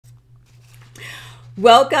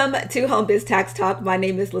Welcome to Home Biz Tax Talk. My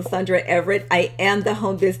name is Lysandra Everett. I am the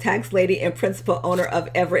Home Biz Tax Lady and principal owner of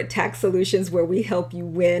Everett Tax Solutions, where we help you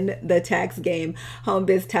win the tax game. Home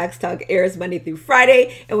Biz Tax Talk airs Monday through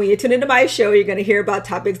Friday, and when you tune into my show, you're going to hear about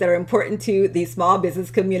topics that are important to the small business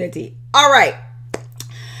community. All right,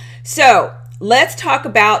 so let's talk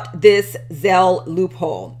about this Zelle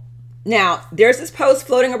loophole. Now, there's this post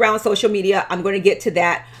floating around social media. I'm going to get to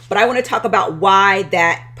that, but I want to talk about why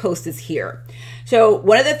that post is here. So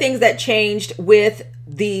one of the things that changed with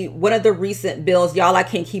one of the recent bills, y'all, I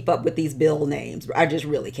can't keep up with these bill names. I just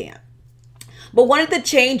really can't. But one of the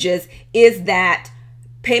changes is that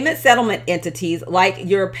payment settlement entities like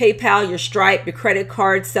your PayPal, your Stripe, your credit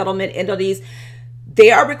card settlement entities,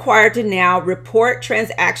 they are required to now report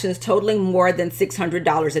transactions totaling more than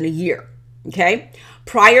 $600 in a year. Okay.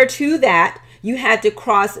 Prior to that, you had to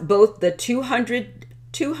cross both the 200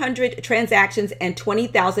 transactions and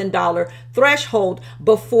 $20,000 threshold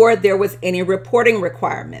before there was any reporting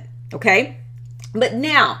requirement. Okay. But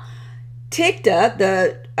now TICTA,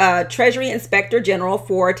 the Treasury Inspector General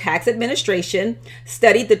for Tax Administration,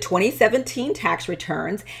 studied the 2017 tax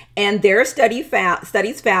returns, and their studies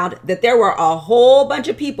found that there were a whole bunch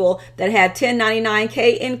of people that had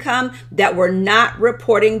 1099-K income that were not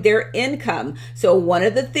reporting their income. So one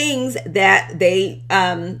of the things that they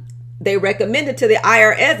recommended to the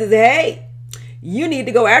IRS is, hey, you need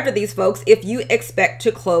to go after these folks if you expect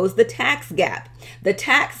to close the tax gap. The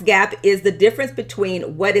tax gap is the difference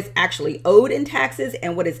between what is actually owed in taxes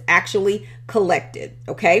and what is actually collected.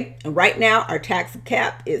 Okay. And right now our tax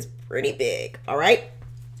gap is pretty big. All right.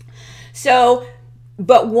 So,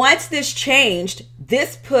 but once this changed,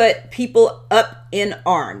 this put people up in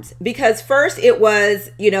arms, because first it was,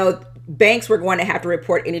 banks were going to have to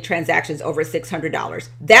report any transactions over $600.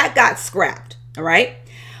 That got scrapped. All right.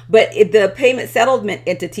 But the payment settlement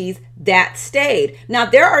entities, that stayed. Now,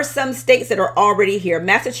 there are some states that are already here.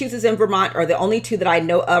 Massachusetts and Vermont are the only two that I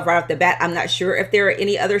know of right off the bat. I'm not sure if there are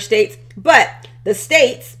any other states, but the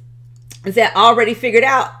states that already figured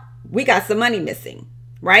out we got some money missing,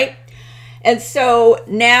 right? And so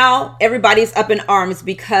now everybody's up in arms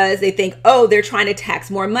because they think, oh, they're trying to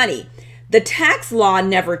tax more money. The tax law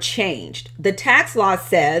never changed. The tax law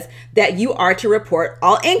says that you are to report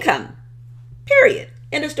all income, period.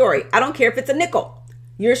 End of story. I don't care if it's a nickel.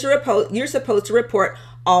 You're supposed to report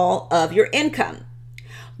all of your income.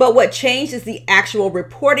 But what changed is the actual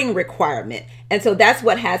reporting requirement. And so that's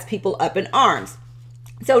what has people up in arms.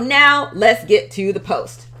 So now let's get to the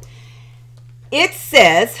post. It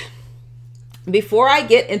says, before I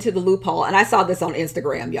get into the loophole, and I saw this on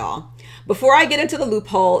Instagram, y'all. Before I get into the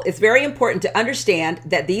loophole, it's very important to understand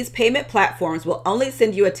that these payment platforms will only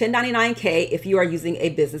send you a 1099-K if you are using a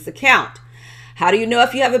business account. How do you know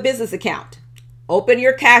if you have a business account? Open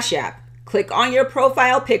your Cash App, click on your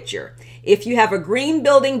profile picture. If you have a green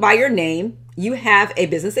building by your name, you have a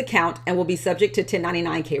business account and will be subject to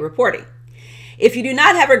 1099-K reporting. If you do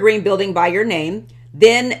not have a green building by your name,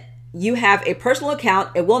 then you have a personal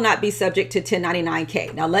account. It will not be subject to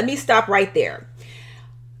 1099-K. Now, let me stop right there.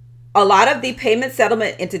 A lot of the payment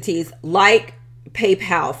settlement entities like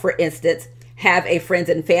PayPal, for instance, have a friends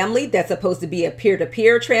and family that's supposed to be a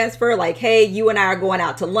peer-to-peer transfer. Like, hey, you and I are going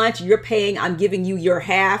out to lunch. You're paying. I'm giving you your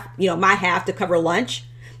half, my half to cover lunch.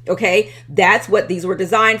 Okay. That's what these were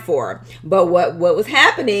designed for. But what was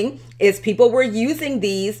happening is people were using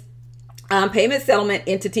these payment settlement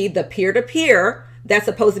entity, the peer-to-peer, that's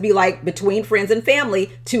supposed to be like between friends and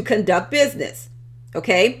family, to conduct business.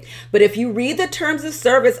 Okay. But if you read the terms of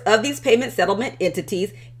service of these payment settlement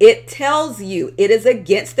entities, it tells you it is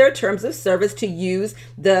against their terms of service to use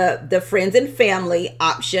the friends and family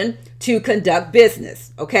option to conduct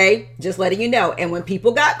business. Okay. Just letting you know. And when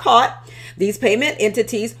people got caught, these payment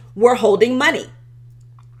entities were holding money.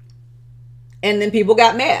 And then people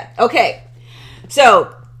got mad. Okay.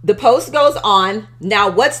 So the post goes on. Now,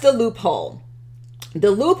 what's the loophole?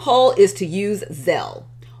 The loophole is to use Zelle.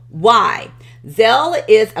 Why? Zelle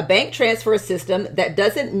is a bank transfer system that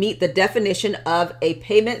doesn't meet the definition of a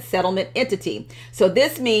payment settlement entity. So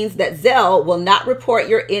this means that Zelle will not report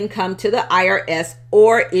your income to the IRS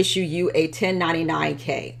or issue you a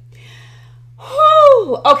 1099-K.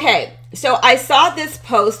 Whew. Okay, so I saw this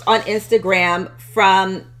post on Instagram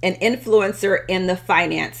from an influencer in the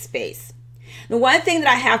finance space. The one thing that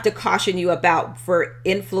I have to caution you about for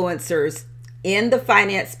influencers in the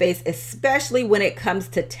finance space, especially when it comes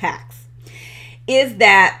to tax, is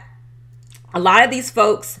that a lot of these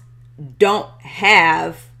folks don't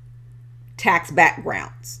have tax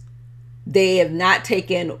backgrounds. They have not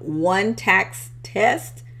taken one tax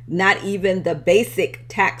test, not even the basic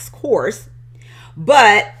tax course,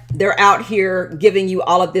 but they're out here giving you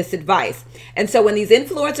all of this advice. And so when these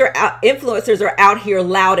influencers are out here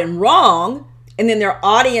loud and wrong, and then their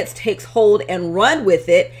audience takes hold and run with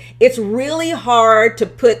it, it's really hard to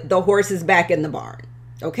put the horses back in the barn.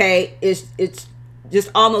 Okay, it's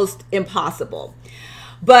just almost impossible.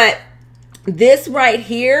 But this right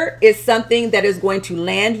here is something that is going to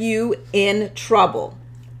land you in trouble.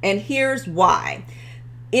 And here's why.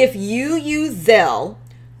 If you use Zelle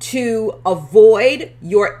to avoid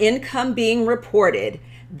your income being reported,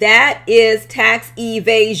 that is tax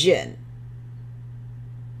evasion.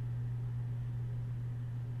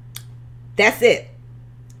 That's it.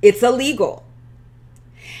 It's illegal.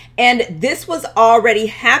 And this was already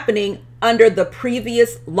happening under the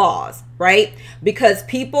previous laws, right? Because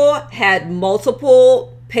people had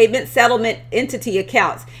multiple payment settlement entity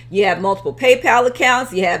accounts. You have multiple PayPal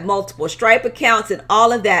accounts, you have multiple Stripe accounts and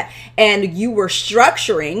all of that. And you were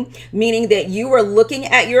structuring, meaning that you were looking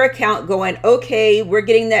at your account going, okay, we're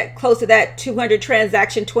getting that close to that 200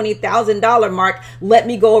 transaction, $20,000 mark. Let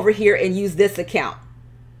me go over here and use this account.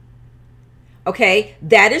 Okay,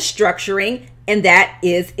 that is structuring, and that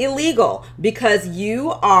is illegal because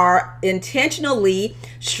you are intentionally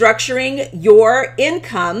structuring your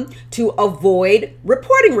income to avoid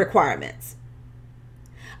reporting requirements.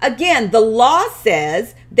 Again, the law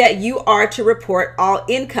says that you are to report all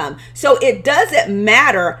income. So it doesn't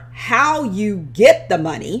matter how you get the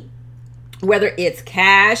money, whether it's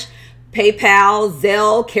cash, PayPal,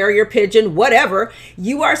 Zelle, carrier pigeon, whatever,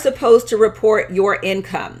 you are supposed to report your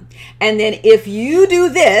income. And then if you do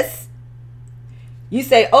this, you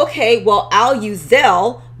say, okay, well, I'll use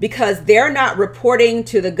Zelle because they're not reporting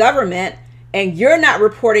to the government and you're not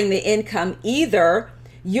reporting the income either.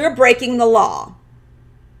 You're breaking the law.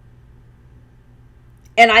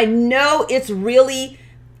 And I know it's really,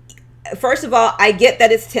 first of all, I get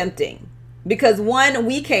that it's tempting. Because one,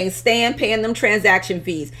 we can't stand paying them transaction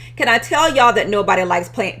fees. Can I tell y'all that nobody likes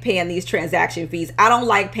paying these transaction fees? I don't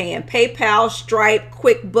like paying PayPal, Stripe,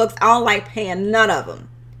 QuickBooks. I don't like paying none of them.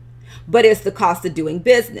 But it's the cost of doing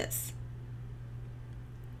business.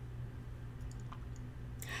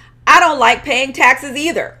 I don't like paying taxes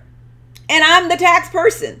either. And I'm the tax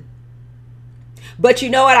person. But you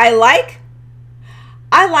know what I like?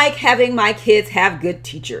 I like having my kids have good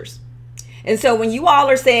teachers. And so when you all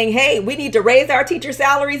are saying, hey, we need to raise our teacher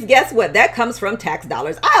salaries, guess what? That comes from tax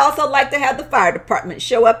dollars. I also like to have the fire department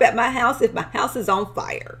show up at my house if my house is on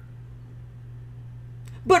fire.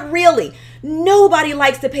 But really, nobody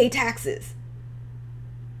likes to pay taxes.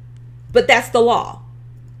 But that's the law.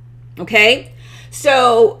 Okay?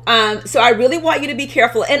 So I really want you to be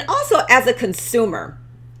careful. And also as a consumer,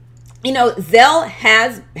 you know, Zelle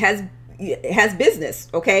has business,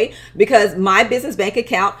 okay? Because my business bank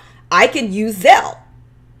account, I can use Zelle.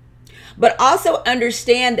 But also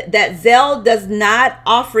understand that Zelle does not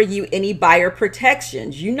offer you any buyer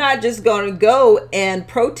protections. You're not just going to go and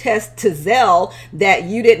protest to Zelle that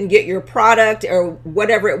you didn't get your product or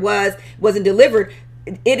whatever it wasn't delivered.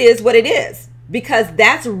 It is what it is, because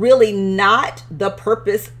that's really not the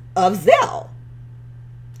purpose of Zelle.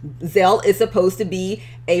 Zelle is supposed to be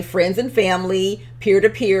a friends and family,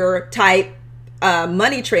 peer-to-peer type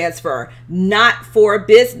money transfer, not for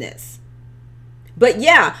business. But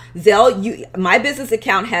yeah, Zelle, my business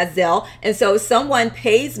account has Zelle. And so if someone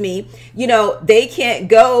pays me, you know, they can't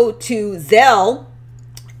go to Zelle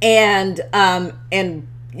and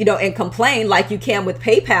complain like you can with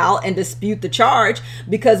PayPal and dispute the charge,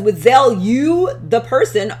 because with Zelle, you, the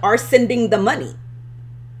person, are sending the money.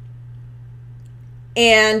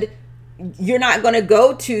 And you're not going to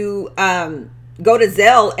go to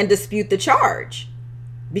Zelle and dispute the charge,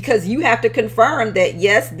 because you have to confirm that,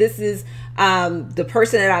 yes, this is the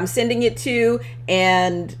person that I'm sending it to,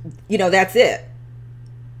 and, you know, that's it.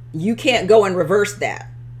 You can't go and reverse that.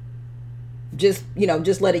 Just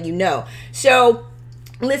letting you know. So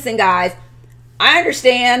listen, guys, I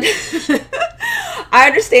understand. I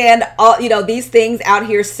understand all, you know, these things out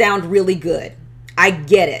here sound really good. I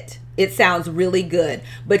get it. It sounds really good,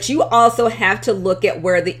 but you also have to look at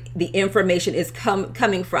where the information is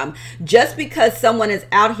coming from. Just because someone is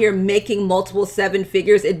out here making multiple seven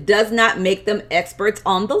figures, it does not make them experts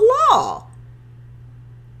on the law.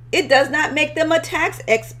 It does not make them a tax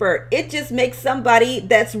expert. It just makes somebody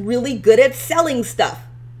that's really good at selling stuff.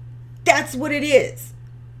 That's what it is.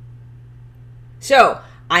 So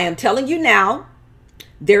I am telling you now,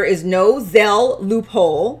 there is no Zelle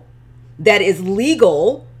loophole that is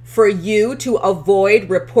legal for you to avoid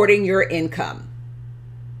reporting your income.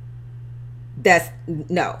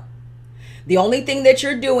 No. The only thing that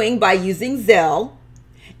you're doing by using Zelle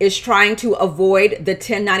is trying to avoid the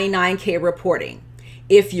 1099-K reporting.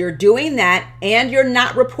 If you're doing that and you're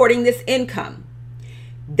not reporting this income,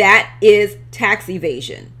 that is tax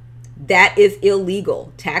evasion. That is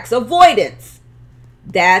illegal. Tax avoidance,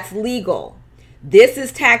 that's legal. This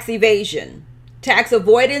is tax evasion. Tax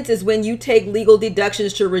avoidance is when you take legal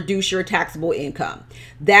deductions to reduce your taxable income.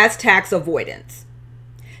 That's tax avoidance.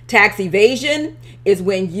 Tax evasion is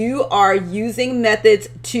when you are using methods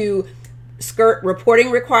to skirt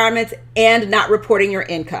reporting requirements and not reporting your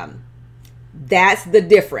income. That's the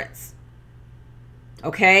difference.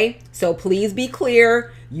 Okay, so please be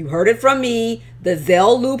clear. You heard it from me. The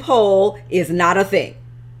Zelle loophole is not a thing.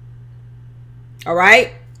 All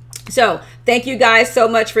right. So thank you guys so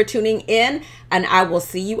much for tuning in, and I will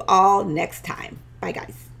see you all next time. Bye,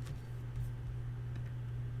 guys.